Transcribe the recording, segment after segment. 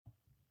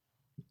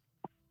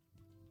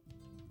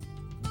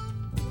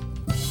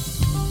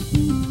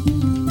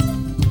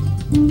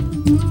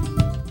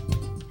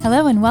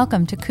Hello and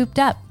welcome to Cooped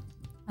Up.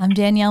 I'm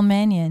Danielle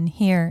Mannion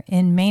here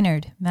in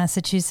Maynard,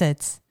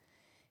 Massachusetts.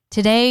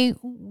 Today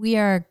we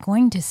are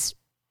going to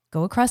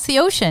go across the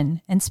ocean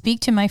and speak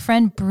to my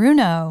friend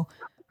Bruno,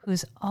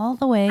 who's all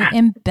the way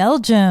in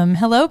Belgium.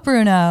 Hello,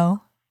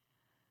 Bruno.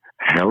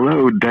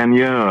 Hello,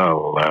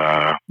 Danielle.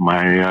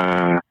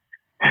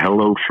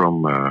 Hello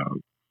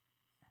from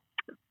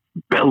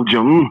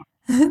Belgium.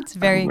 It's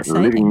very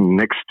exciting. Living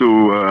next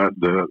to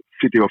the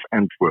city of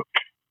Antwerp.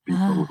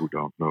 People who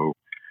don't know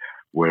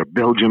where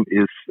Belgium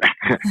is,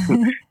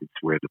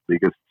 it's where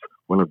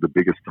one of the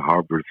biggest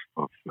harbors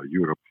of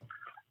Europe,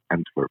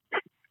 Antwerp,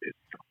 is.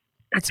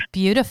 It's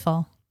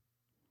beautiful.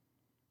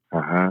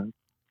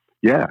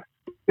 Yeah,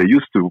 there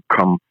used to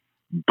come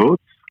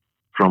boats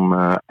from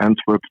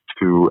Antwerp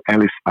to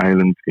Ellis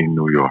Island in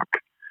New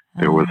York.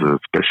 There was a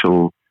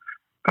special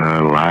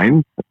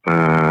line.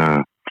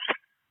 I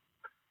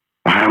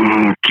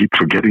keep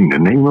forgetting the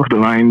name of the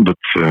line, but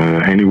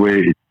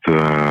anyway,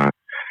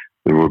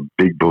 there were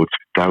big boats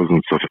with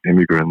thousands of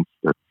immigrants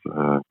that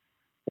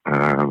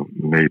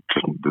made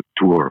the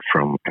tour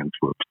from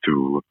Antwerp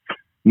to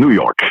New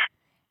York.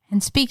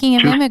 And speaking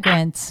of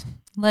immigrants,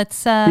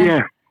 let's.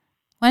 Why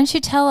don't you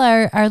tell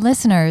our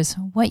listeners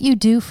what you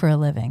do for a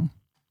living?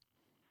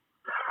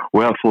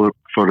 Well,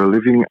 for a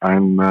living,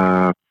 I'm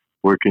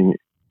working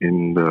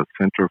in the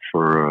Center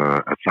for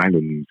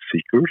Asylum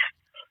Seekers.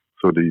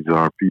 So these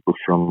are people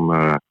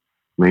from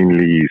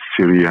mainly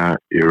Syria,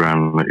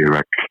 Iran,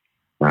 Iraq,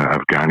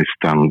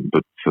 Afghanistan,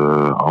 but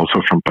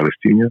also from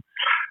Palestine.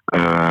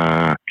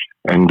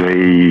 And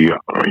they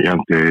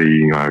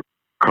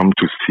come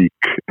to seek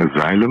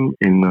asylum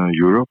in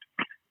Europe,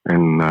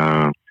 and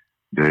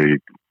they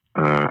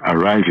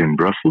arrive in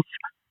Brussels,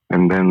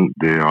 and then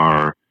they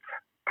are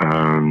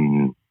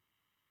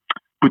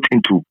put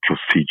into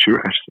procedure,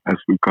 as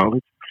we call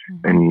it.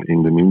 Mm-hmm. And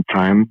in the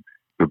meantime,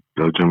 the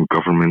Belgian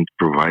government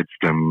provides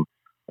them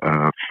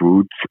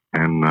food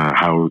and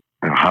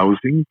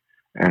housing,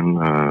 and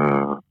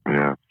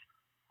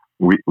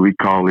we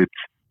call it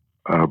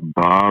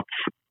bath,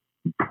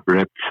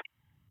 bread,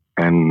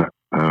 and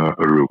a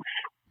roof.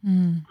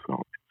 Mm.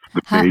 So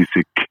it's the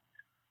basics.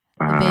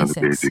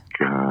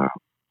 The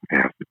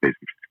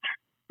basics.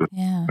 But,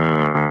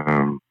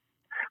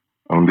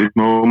 on this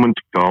moment,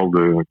 with all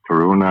the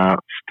Corona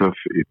stuff,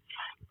 it's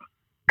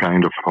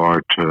kind of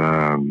hard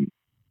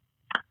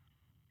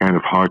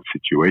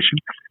situation.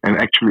 And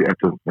actually, at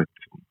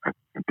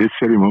this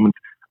very moment,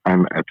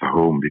 I'm at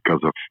home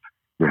because of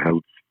the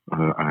health.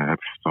 I have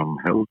some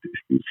health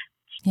issues,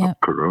 not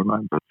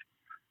Corona, but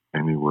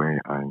anyway,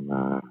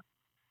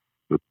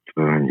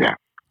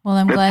 Well,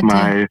 I'm glad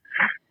to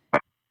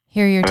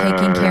hear you're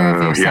taking care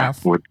of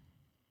yourself.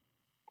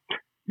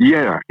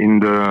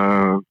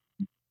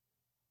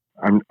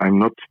 I'm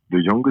not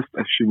the youngest,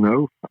 as you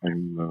know.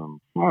 I'm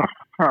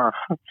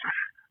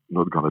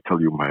not going to tell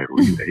you my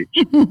real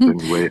age.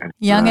 Anyway, at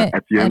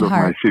the end of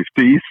my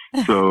 50s,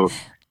 so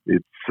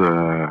it's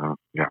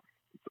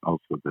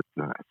also that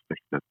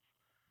aspect that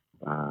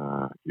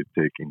you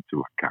take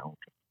into account.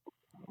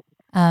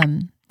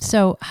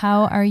 So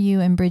how are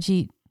you and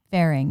Brigitte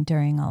faring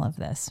during all of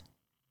this?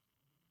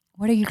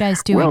 What are you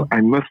guys doing? Well,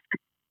 I must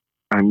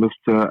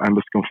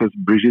confess,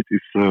 Brigitte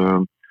is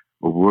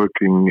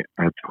working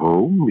at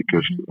home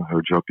because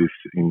her job is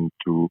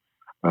into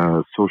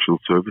social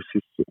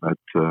services at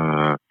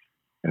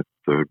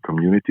the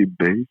community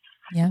base.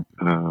 Yeah.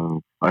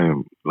 I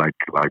am like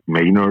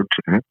Maynard,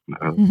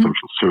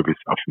 social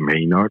service of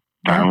Maynard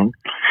town,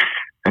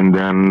 and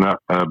then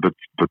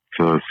but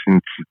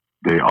since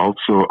they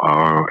also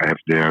have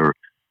their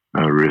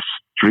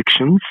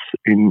restrictions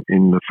in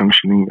the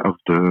functioning of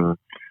the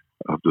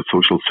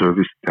social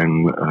service,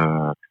 then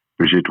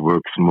Brigitte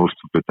works most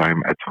of the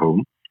time at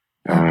home.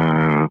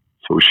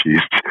 So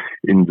she's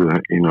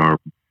in our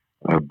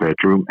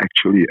bedroom,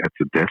 actually at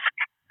the desk,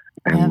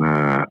 and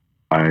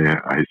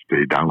I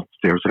stay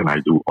downstairs and I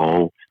do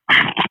all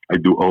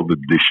the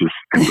dishes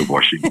and the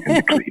washing and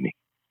the cleaning.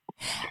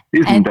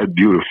 Isn't that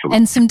beautiful?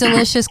 And some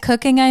delicious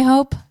cooking, I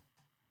hope.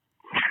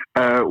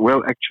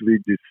 Well, actually,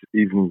 this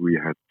evening we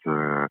had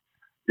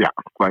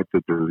quite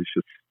a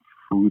delicious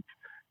food.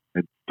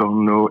 I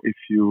don't know if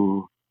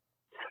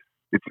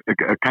it's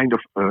a kind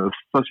of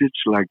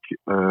sausage like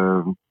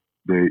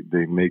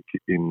they make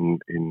in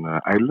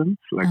Ireland,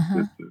 like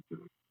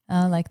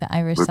like the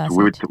Irish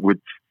sausage,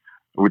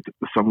 with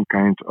some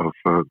kind of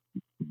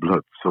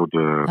blood. So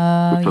the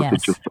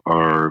sausages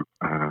are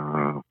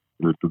a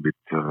little bit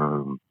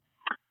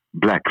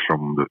black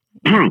from the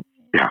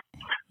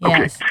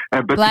Okay,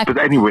 but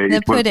anyway,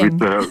 it was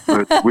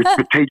with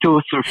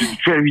potatoes,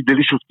 very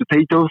delicious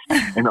potatoes,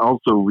 and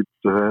also with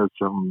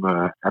some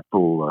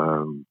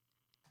apple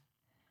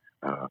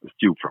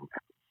stew from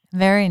apples.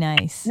 Very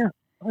nice. Yeah,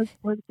 it's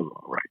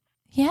all right.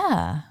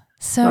 Yeah.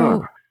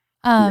 So,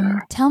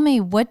 tell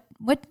me, what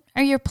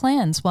are your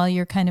plans while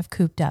you're kind of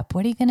cooped up?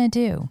 What are you going to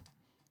do?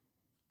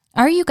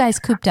 Are you guys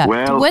cooped up?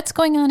 Well, what's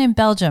going on in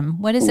Belgium?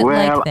 What is it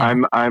like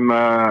there?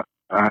 I'm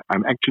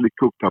I'm actually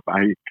cooked up.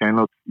 I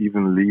cannot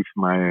even leave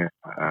my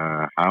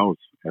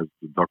house as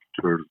the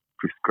doctor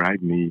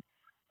prescribed me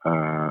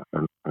a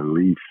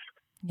leave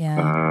Yeah.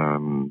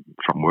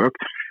 from work.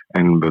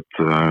 But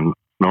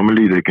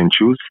normally they can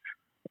choose.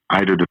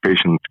 Either the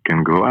patient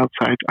can go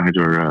outside,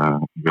 either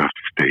you have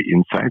to stay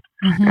inside.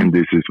 Mm-hmm. And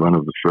this is one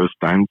of the first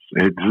times.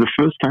 It's the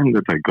first time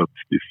that I got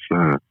this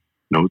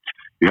note.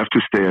 You have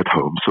to stay at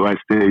home. So I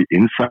stay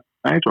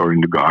inside or in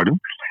the garden.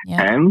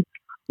 Yeah. And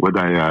what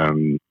I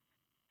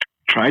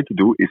try to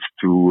do is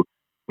to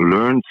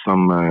learn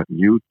some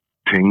new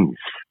things.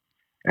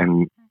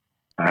 And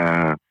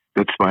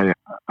that's why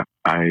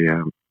I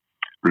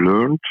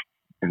learned,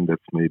 and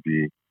that's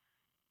maybe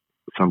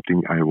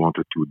something I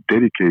wanted to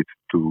dedicate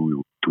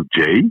to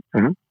Jay,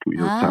 to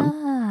your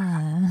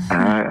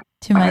son.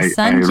 To my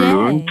son, Jay.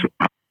 Learned,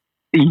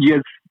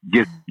 yes.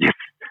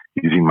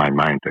 He's in my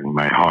mind and in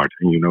my heart,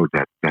 and you know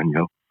that,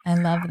 Daniel. I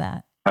love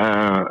that.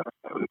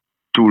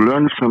 To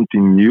learn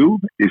something new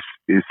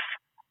is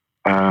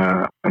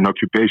an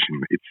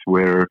occupation. It's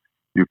where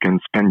you can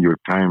spend your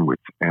time with,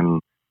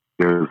 and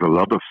there's a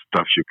lot of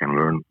stuff you can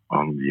learn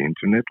on the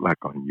internet,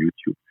 like on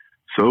YouTube.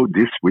 So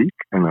this week,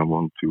 and I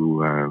want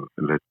to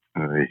let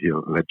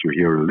you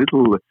hear a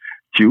little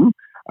tune.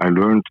 I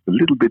learned a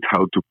little bit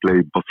how to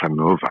play bossa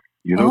nova.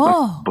 You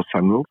know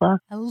bossa nova?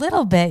 A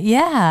little bit,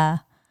 yeah.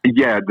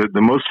 Yeah,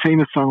 the most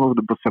famous song of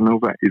the bossa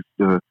nova is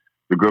the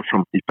girl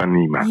from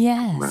Ipanema.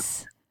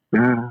 Yes.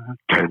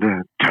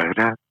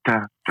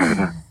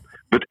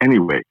 But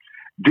anyway,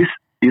 this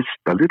is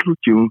a little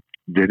tune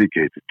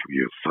dedicated to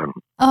your son.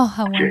 Oh,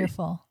 how Jay.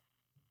 wonderful.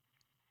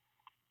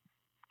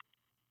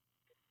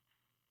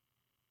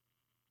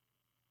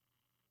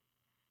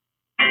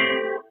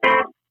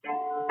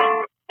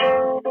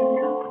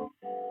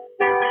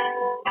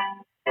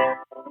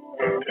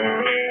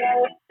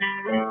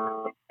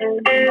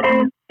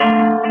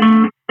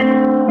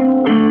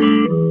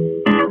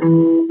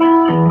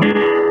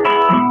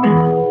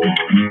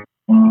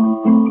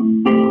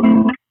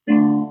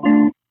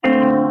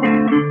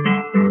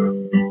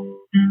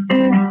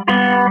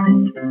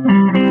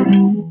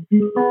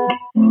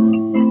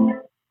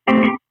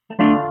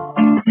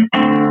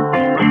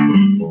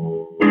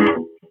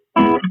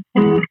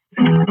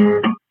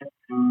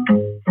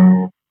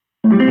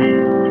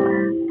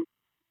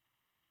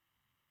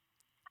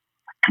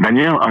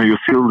 Danielle, are you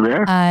still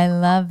there? I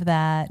love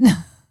that.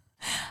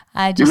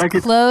 I just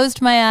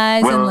closed my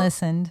eyes and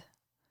listened.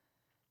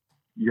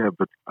 Yeah,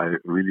 but I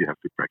really have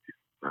to practice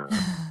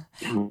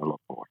a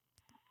lot more.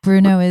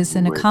 Bruno is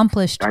an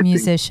accomplished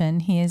musician.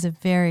 He is a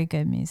very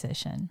good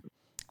musician.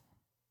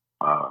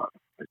 I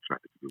try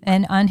to do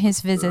and on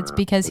his visits,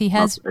 because he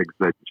has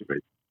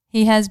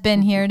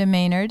been here to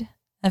Maynard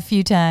a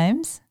few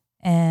times,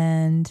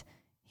 and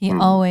he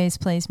always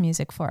plays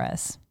music for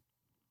us.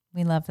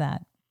 We love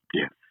that.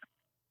 Yes.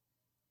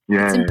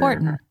 Yeah, it's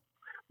important.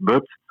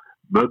 But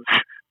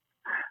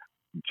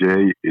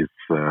Jay is.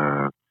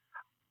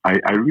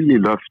 I really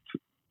loved.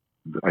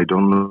 I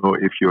don't know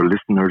if your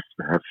listeners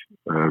have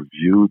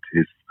viewed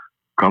his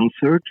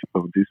concert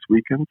of this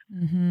weekend,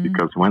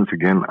 because once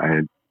again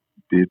I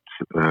did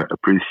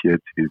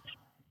appreciate his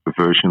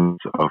versions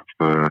of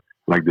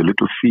like the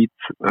Little Feat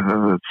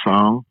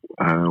song,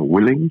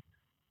 "Willing."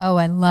 Oh,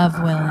 I love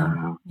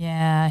Willing.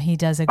 Yeah, he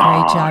does a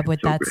great job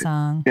with that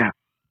song.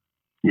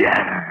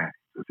 Yeah,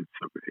 it's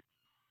so great.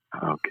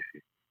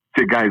 Okay,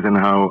 so guys, and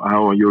how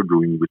are you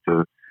doing with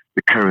the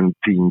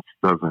quarantine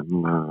stuff?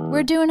 And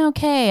we're doing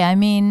okay. I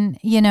mean,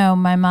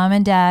 my mom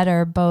and dad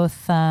are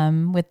both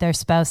with their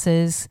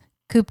spouses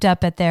cooped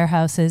up at their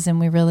houses, and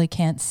we really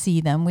can't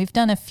see them. We've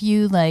done a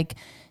few like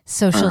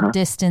social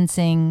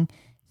distancing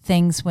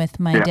things with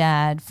my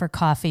dad for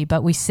coffee,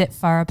 but we sit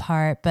far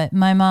apart. But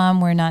my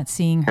mom, we're not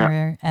seeing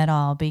her at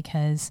all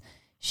because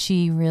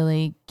she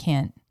really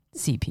can't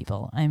see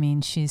people. I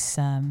mean, she's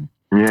I've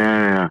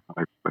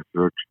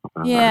heard.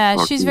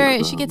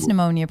 She gets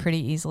pneumonia pretty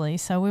easly,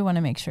 so we want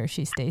to make sure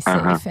she stays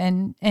safe.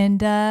 And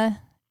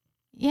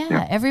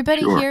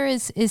everybody here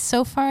is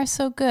so far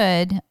so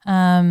good.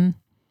 And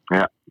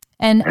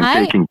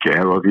taking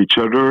care of each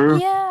other.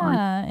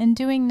 Yeah, and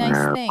doing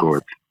nice things. Of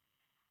course.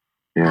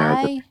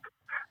 Yeah,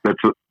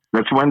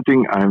 that's one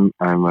thing I'm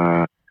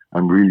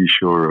really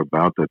sure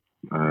about, that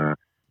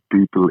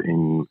people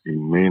in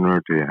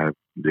Maynard,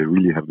 they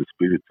really have the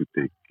spirit to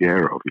take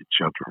care of each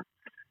other.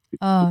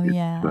 It's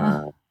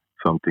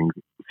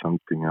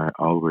something I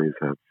always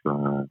have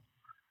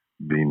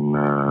been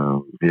a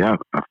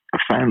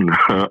fan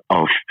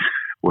of.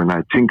 When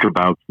I think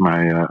about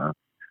my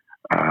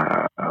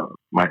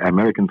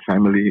American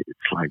family,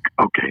 it's like,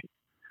 okay,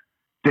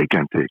 they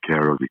can take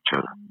care of each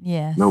other.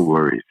 Yes. No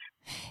worries,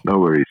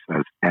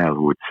 as Al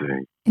would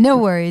say. No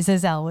worries,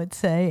 as Al would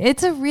say.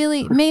 It's a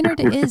really, Maynard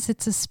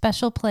it's a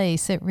special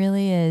place. It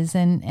really is.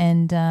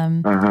 And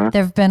there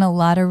have been a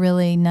lot of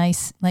really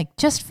nice, like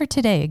just for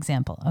today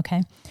example,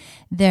 okay?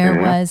 There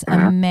was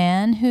a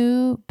man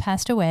who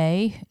passed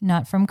away,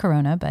 not from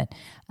Corona, but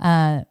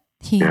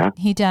he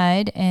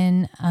died,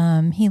 and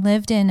he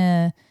lived in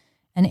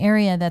an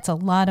area that's a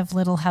lot of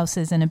little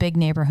houses in a big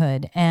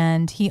neighborhood,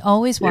 and he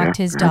always walked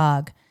his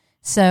dog.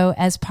 So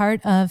as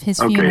part of his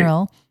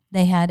funeral,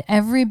 they had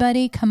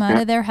everybody come out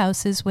of their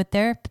houses with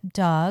their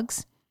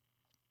dogs,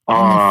 and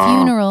the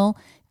funeral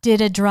did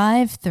a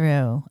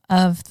drive-through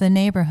of the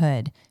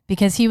neighborhood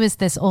because he was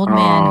this old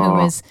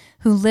man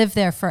who lived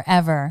there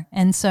forever.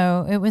 And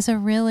so it was a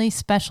really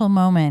special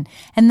moment.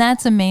 And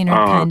that's a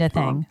Maynard kind of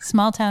thing.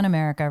 Small town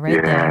America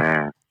right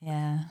there.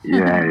 Yeah. The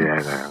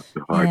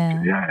heart,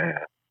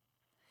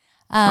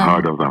 the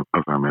heart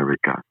of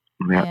America.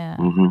 Yeah.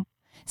 Mm-hmm.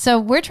 So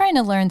we're trying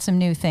to learn some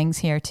new things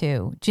here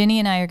too. Ginny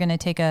and I are going to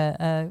take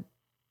a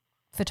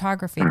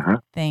photography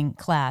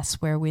class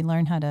where we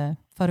learn how to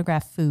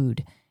photograph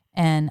food.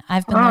 And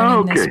I've been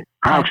learning this.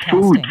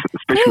 Food,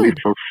 especially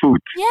for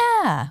food.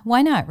 Yeah,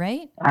 why not,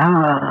 right?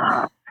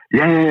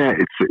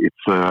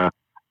 It's a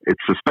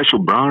special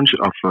branch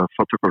of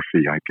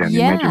photography. I can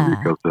imagine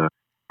because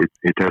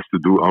it has to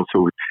do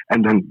also with,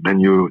 and then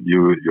you're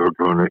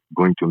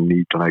going to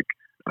need like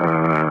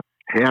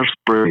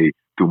hairspray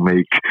to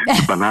make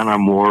the banana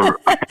more.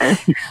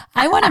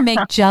 I want to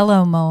make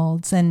Jell-O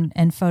molds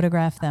and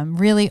photograph them.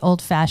 Really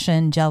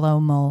old-fashioned Jell-O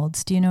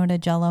molds. Do you know what a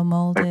Jell-O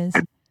mold is?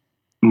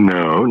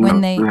 No.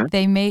 When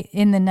they made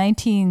in the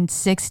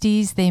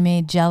 1960s, they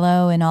made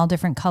Jell-O in all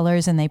different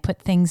colors, and they put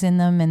things in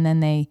them, and then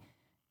they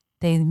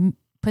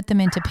put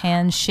them into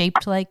pans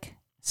shaped like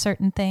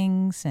certain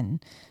things,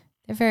 and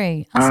they're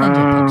very. I'll send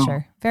you a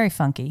picture. Very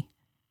funky.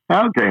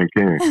 Okay.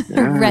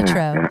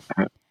 Retro.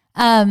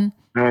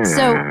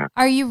 So,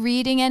 are you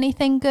reading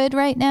anything good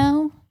right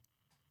now?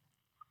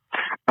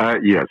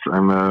 Yes,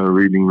 I'm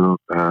reading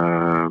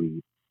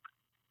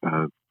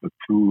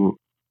two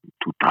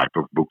type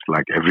of books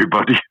like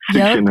everybody,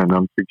 fiction and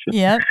non-fiction.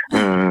 Yep.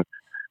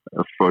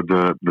 For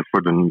the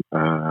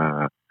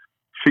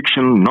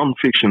fiction,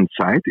 non-fiction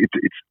side, it's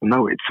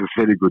a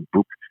very good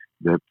book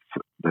that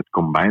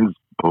combines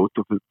both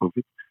of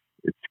it.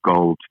 It's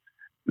called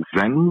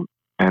Zen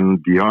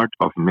and the Art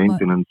of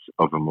Maintenance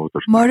of a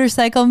Motorcycle.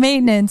 Motorcycle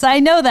maintenance. I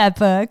know that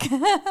book.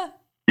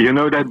 You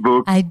know that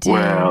book? I do.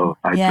 Well,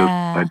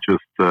 I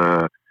just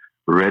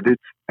read it,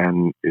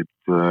 and it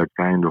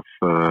kind of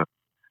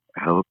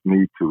helped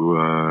me to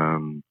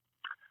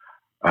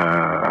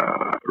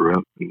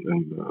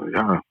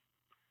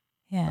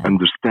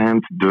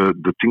understand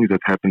the things that are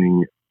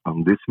happening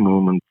on this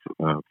moment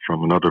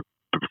from another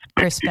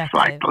perspective.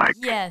 Like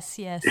yes.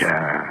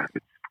 Yeah.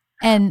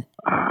 And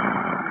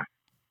I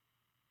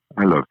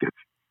loved it.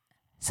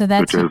 So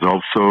that's. But there's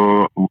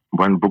also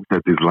one book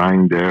that is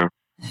lying there,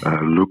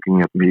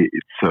 looking at me.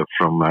 It's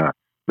from the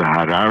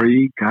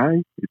Harari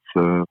guy. It's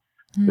a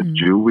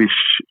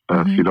Jewish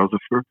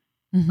philosopher.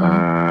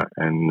 Mm-hmm.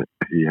 And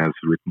he has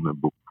written a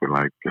book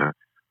like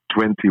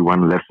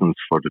 21 Lessons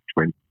for the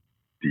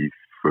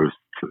 21st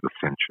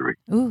Century.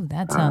 Ooh,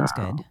 that sounds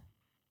good.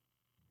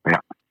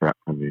 Yeah.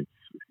 And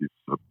he's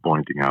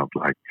pointing out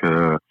like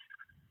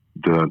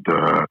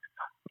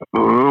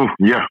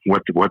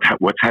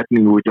what's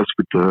happening with us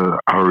with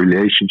our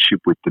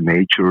relationship with the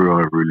nature,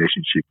 our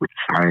relationship with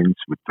science,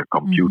 with the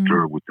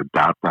computer, with the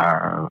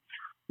data,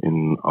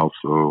 and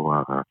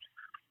also.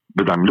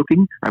 But I'm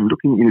looking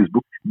in his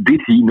book.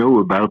 Did he know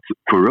about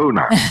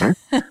Corona?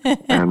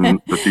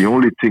 But the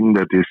only thing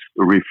that is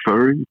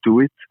referring to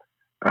it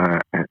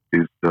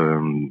is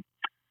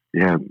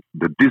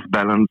the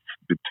disbalance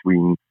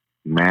between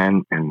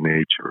man and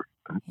nature.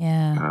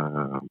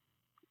 Yeah.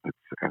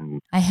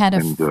 And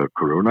the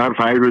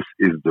coronavirus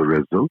is the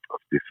result of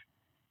this,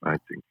 I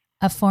think.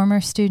 A former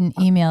student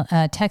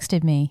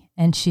texted me,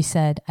 and she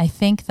said, "I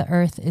think the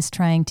Earth is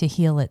trying to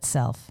heal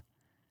itself."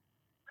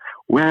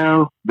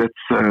 Well,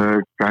 that's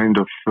kind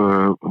of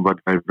what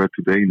I read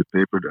today in the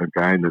paper. A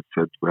guy that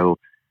said, "Well,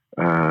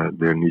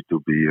 there needs to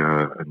be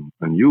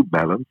a new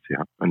balance,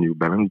 a new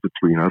balance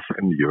between us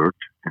and the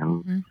Earth,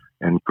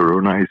 and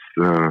Corona is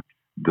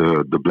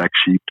the black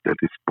sheep that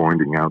is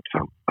pointing out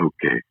some.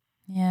 Okay,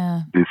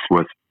 this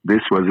was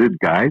it,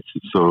 guys.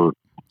 So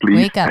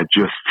please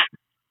adjust.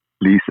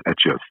 Please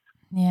adjust.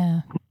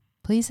 Yeah,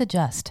 please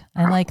adjust.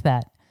 I like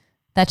that.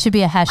 That should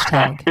be a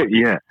hashtag.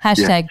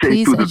 Hashtag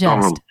please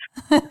adjust."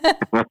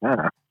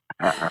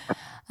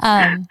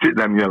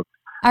 Danielle,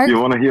 you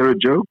want to hear a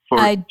joke?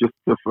 I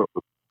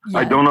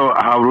don't know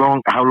how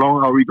long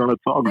are we going to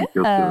talk?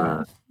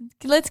 Because,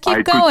 let's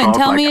keep going.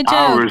 Tell me a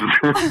joke.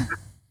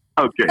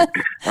 Okay,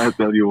 I'll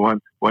tell you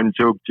one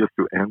joke just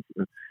to end.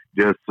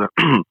 There's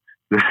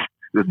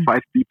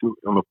 5 people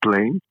on a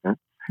plane.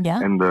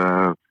 And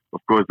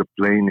of course the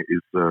plane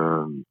is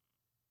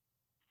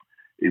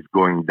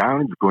going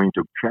down. It's going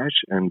to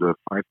crash, and the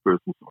 5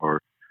 persons are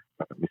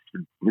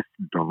Mr.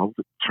 Donald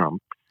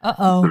Trump,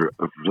 Mr.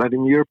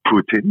 Vladimir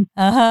Putin,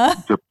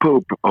 the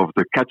Pope of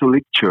the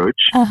Catholic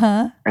Church,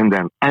 and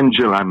then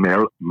Angela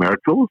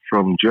Merkel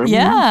from Germany,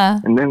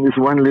 and then this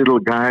one little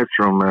guy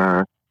from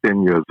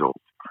 10 years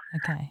old.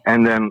 Okay.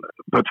 And then,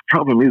 but the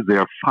problem is there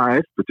are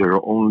 5, but there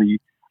are only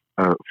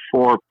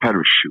 4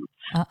 parachutes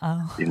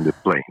in the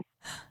plane.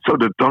 So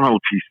the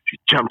Donald, he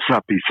jumps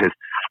up. He says,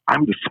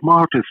 "I'm the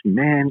smartest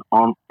man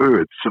on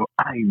earth, so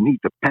I need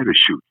a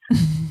parachute."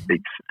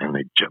 And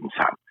he jumps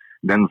out.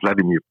 Then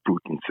Vladimir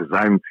Putin says,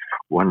 "I'm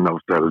one of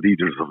the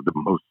leaders of the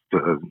most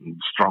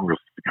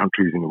strongest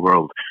countries in the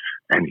world,"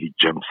 and he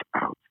jumps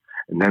out.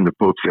 And then the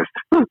Pope says,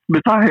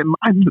 "But I'm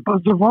the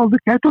boss of all the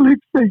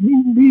Catholics. They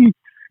need me."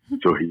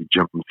 So he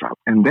jumps out.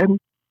 And then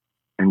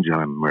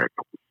Angela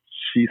Merkel,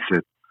 she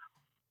said,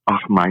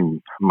 "Ach,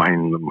 mein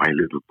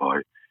little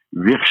boy,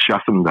 wir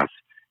schaffen das.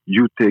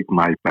 You take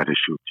my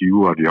parachute.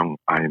 You are young,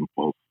 I am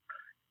old."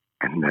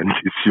 And then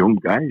this young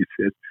guy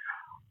says,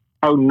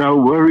 "Oh, no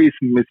worries,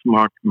 Miss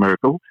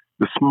Merkel.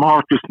 The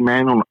smartest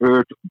man on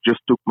earth just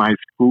took my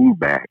school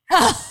bag."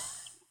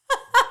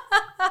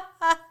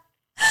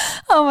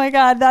 Oh my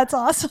God, that's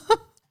awesome.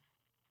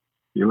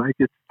 You like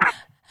it?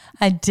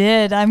 I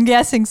did. I'm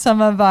guessing some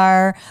of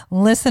our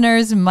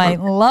listeners might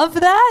love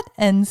that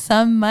and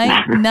some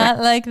might not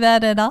like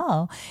that at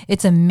all.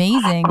 It's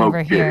amazing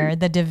over here,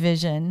 the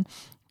division,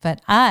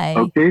 but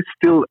I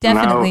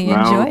definitely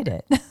enjoyed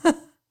it.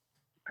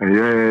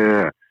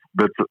 Yeah.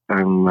 But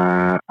I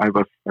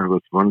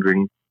was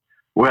wondering,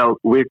 well,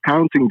 we're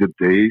counting the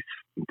days,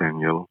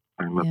 Daniel,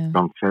 I must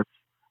confess,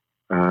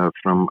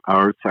 from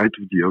our side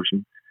of the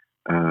ocean.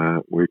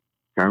 We're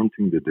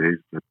counting the days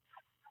that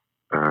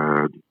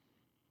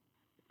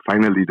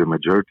finally the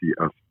majority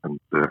of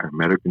the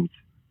Americans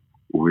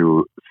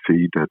will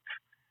see that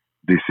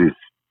this is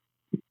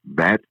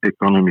bad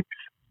economics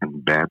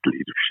and bad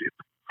leadership.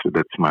 So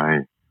that's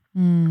my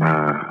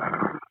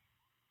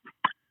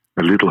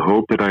a little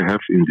hope that I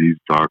have in these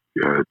dark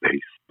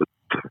days. But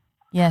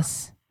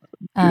yes,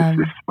 this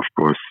is, of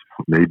course,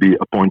 maybe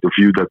a point of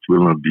view that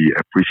will not be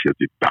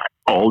appreciated by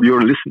all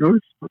your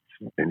listeners. But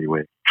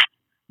anyway,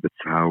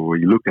 that's how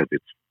we look at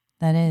it.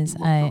 That is,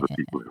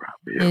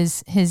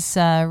 his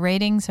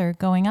ratings are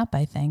going up,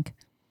 I think.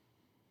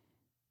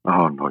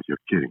 Oh no, you're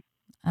kidding.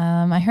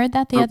 I heard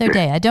that the other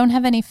day. I don't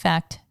have any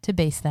fact to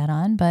base that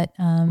on, but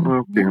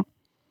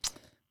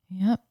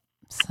yep.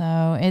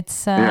 So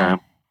it's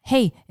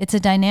hey, it's a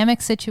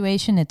dynamic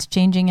situation. It's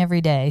changing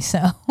every day,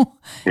 so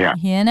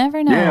you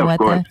never know what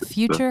the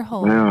future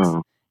holds.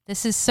 Yeah.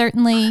 This is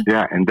certainly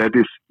and that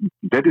is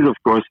of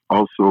course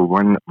also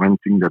one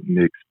thing that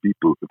makes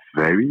people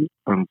very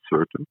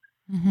uncertain.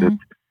 That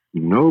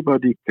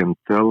nobody can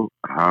tell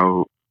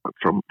how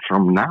from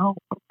now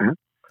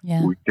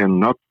we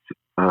cannot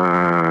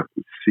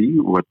see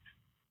what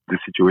the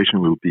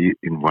situation will be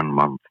in 1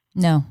 month.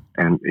 No.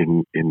 And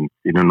in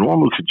a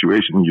normal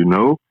situation,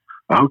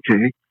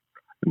 okay,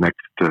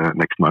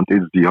 next month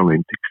is the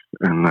Olympics,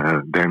 and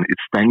then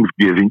it's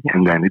Thanksgiving,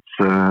 and then it's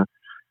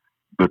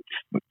but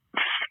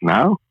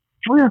now,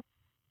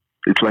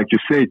 it's like you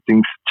say,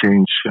 things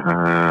change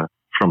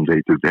from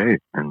day to day,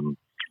 and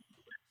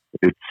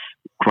it's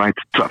quite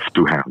tough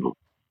to handle.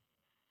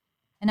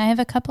 And I have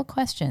a couple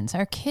questions.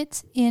 Are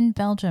kids in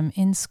Belgium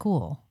in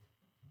school?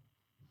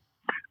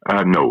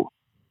 No.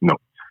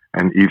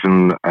 And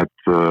even at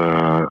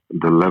the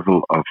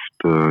level of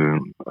the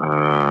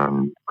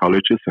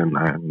colleges and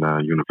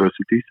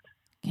universities,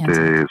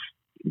 they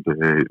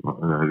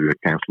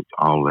canceled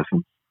all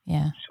lessons.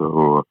 Yeah.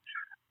 So,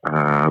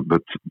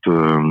 but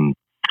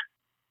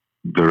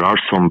there are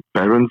some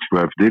parents who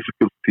have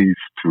difficulties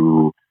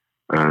to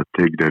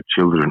take their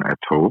children at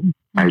home,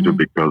 either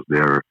because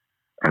they're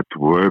at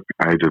work,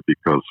 either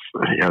because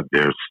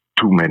there's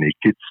too many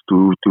kids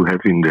to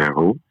have in their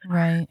home.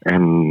 Right.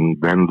 And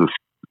then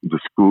the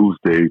schools,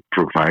 they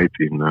provide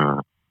in a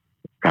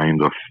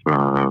kind of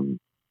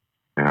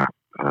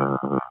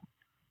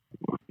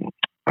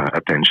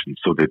attention.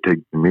 So they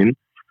take them in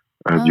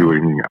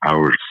during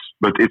hours.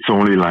 But it's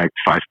only like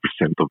 5%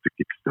 of the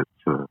kids that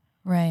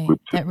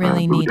that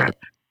really need it.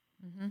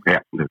 Mm-hmm.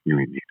 Yeah, that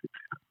really need it.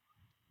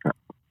 Yeah.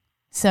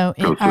 So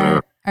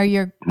are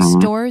your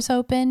stores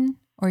open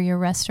or your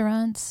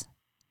restaurants?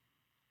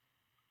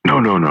 No.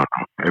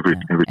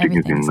 Everything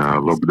is in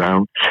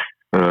lockdown.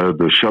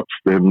 The shops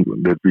then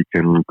that we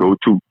can go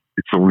to,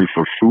 it's only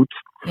for food.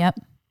 Yep.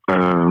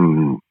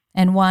 And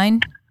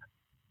wine?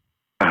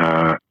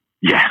 The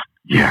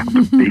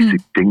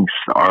basic things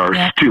are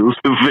still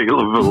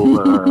available.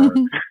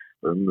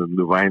 And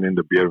the wine and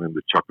the beer and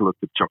the chocolate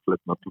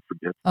not to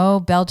forget.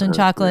 Oh, Belgian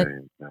chocolate.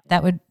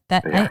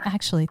 I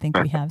actually think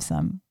we have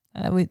some.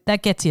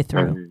 That gets you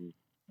through.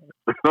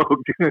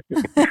 Okay.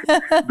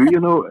 Do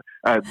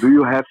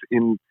you have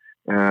in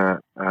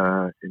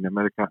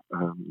America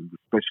the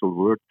special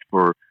word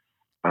for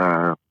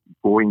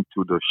going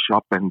to the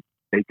shop and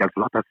take as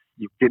lot as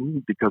you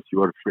can because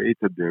you are afraid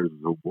that there's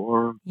a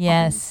war?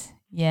 Yes.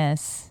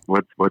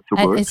 What's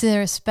the word? Is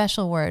there a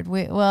special word?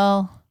 We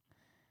call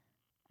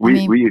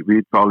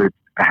it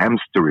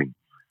hamstering.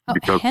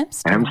 Because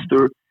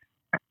hamster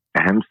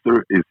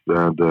is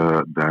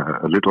the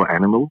little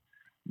animal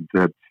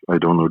that, I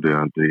don't know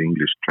the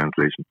English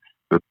translation,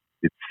 but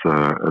it's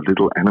a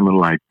little animal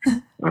like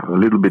a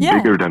little bit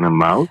bigger than a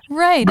mouse.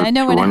 Right, I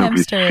know what a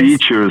hamster is.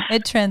 Features,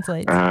 it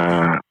translates.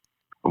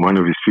 One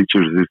of his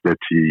features is that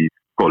he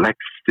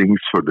collects things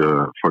for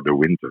the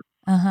winter.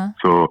 Uh-huh.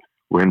 So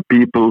when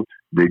people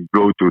they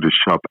go to the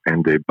shop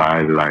and they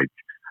buy like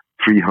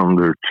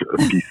 300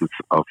 pieces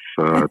of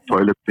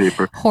toilet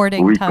paper,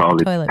 Hoarding we call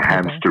it toilet paper.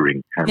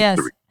 hamstering. Yes.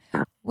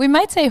 We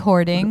might say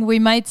hoarding. We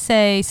might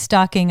say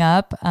stocking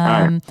up.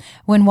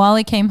 When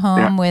Wally came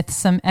home with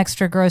some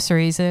extra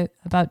groceries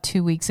about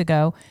 2 weeks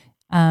ago,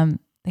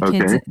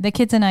 the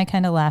kids and I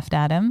kind of laughed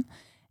at him.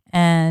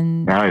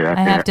 And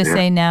I have to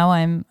say now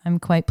I'm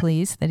quite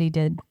pleased that he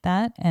did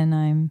that, and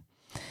I'm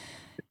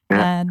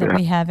glad that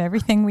we have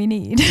everything we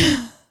need.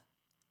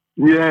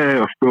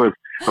 Yeah, of course.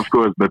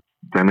 But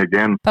then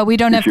again, but we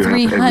don't have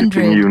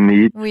 300. You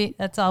need.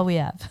 That's all we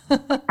have.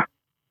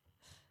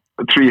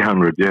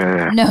 300.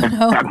 Yeah. No.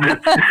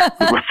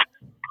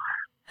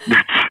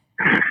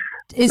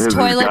 Is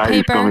toilet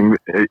paper? Coming,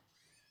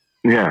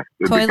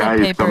 toilet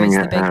paper is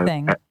the big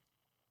thing.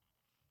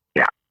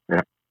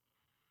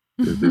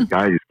 This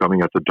guy is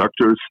coming at the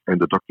doctor's, and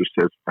the doctor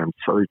says, "I'm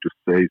sorry to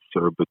say,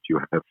 sir, but you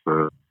have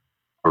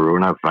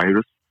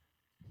coronavirus."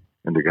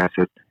 And the guy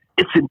says,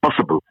 "It's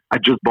impossible. I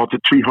just bought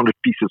 300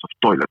 pieces of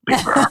toilet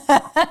paper."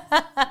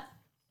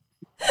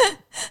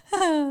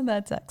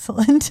 That's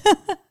excellent.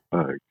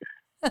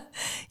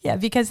 Yeah,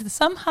 because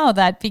somehow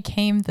that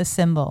became the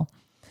symbol.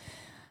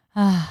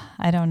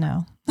 I don't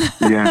know.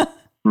 Yeah.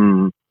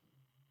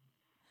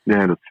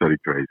 Yeah, that's very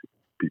crazy.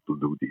 People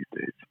do these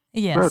days.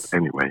 Yes. But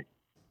anyway.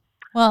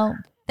 Well,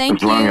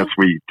 thank you. As long as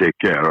we take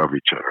care of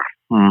each other.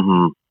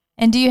 Mm-hmm.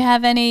 And do you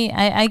have any,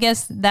 I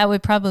guess that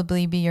would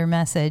probably be your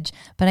message,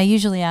 but I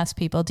usually ask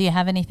people, do you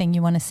have anything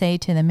you want to say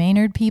to the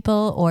Maynard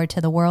people or to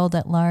the world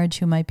at large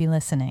who might be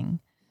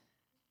listening?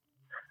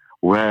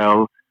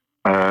 Well,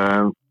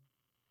 I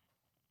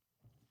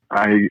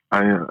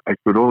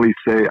could only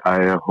say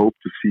I hope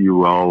to see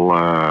you all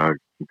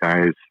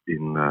guys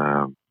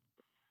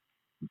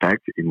back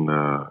in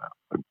a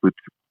good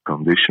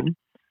condition.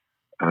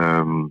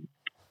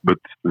 But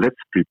let's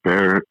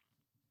prepare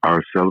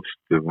ourselves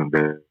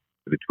that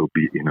it will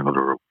be in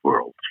another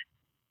world.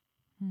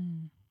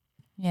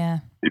 Yeah.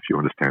 If you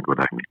understand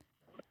what I mean.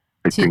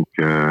 I think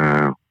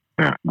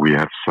we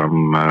have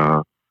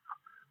some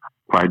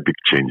quite big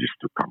changes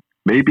to come.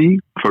 Maybe,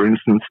 for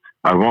instance,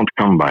 I won't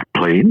come by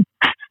plane,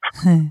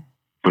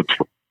 but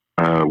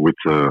with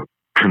a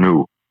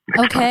canoe.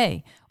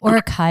 Okay. Or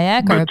a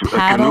kayak or a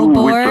paddle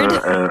board.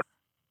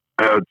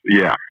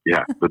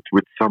 But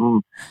with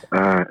some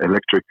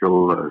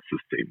electrical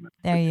sustainment.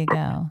 There you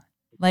go.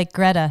 Like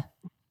Greta.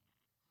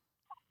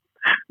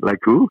 Like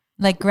who?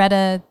 Like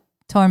Greta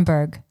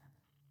Thunberg.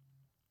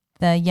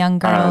 The young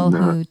girl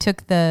who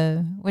took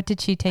what did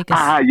she take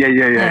us?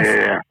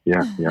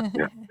 Yeah.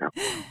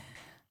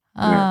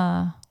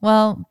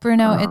 Well,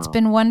 Bruno, it's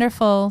been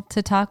wonderful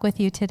to talk with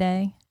you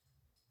today.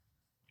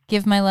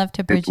 Give my love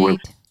to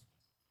Brigitte.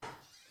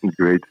 It was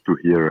great to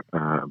hear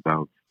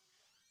about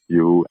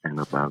you and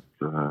about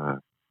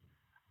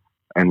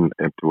and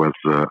it was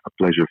a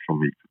pleasure for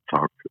me to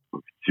talk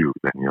with you,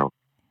 Danielle.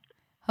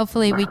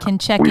 Hopefully we can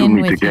check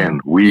in with again.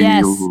 you.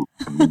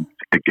 We'll meet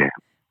again.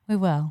 We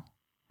will.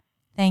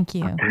 Thank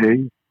you.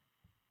 Okay.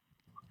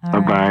 Bye-bye.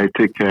 Right.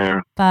 Take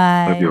care.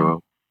 Bye. Love you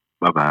all.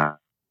 Bye-bye.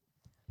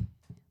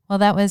 Well,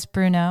 that was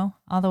Bruno,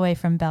 all the way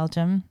from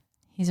Belgium.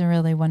 He's a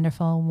really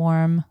wonderful,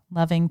 warm,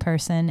 loving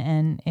person,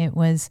 and it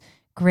was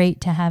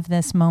great to have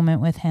this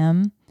moment with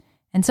him.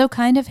 And so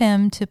kind of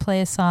him to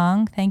play a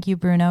song. Thank you,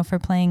 Bruno, for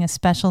playing a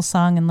special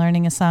song and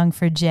learning a song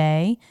for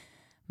Jay.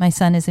 My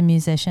son is a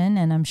musician,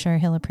 and I'm sure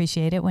he'll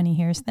appreciate it when he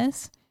hears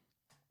this.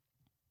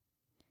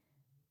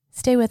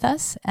 Stay with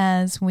us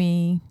as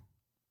we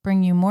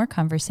bring you more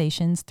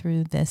conversations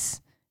through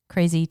this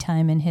crazy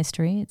time in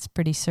history. It's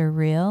pretty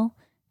surreal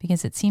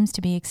because it seems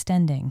to be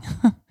extending.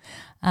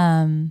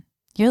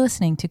 You're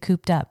listening to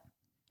Cooped Up.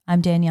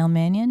 I'm Danielle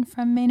Mannion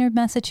from Maynard,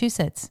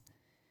 Massachusetts.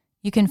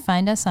 You can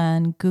find us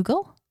on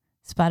Google,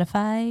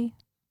 Spotify.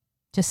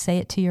 Just say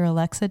it to your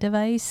Alexa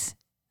device.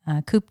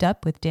 Cooped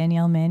Up with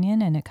Danielle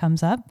Mannion, and it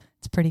comes up.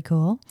 It's pretty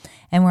cool.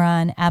 And we're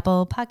on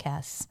Apple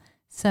Podcasts.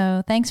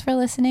 So thanks for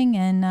listening,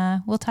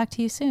 and we'll talk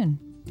to you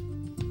soon.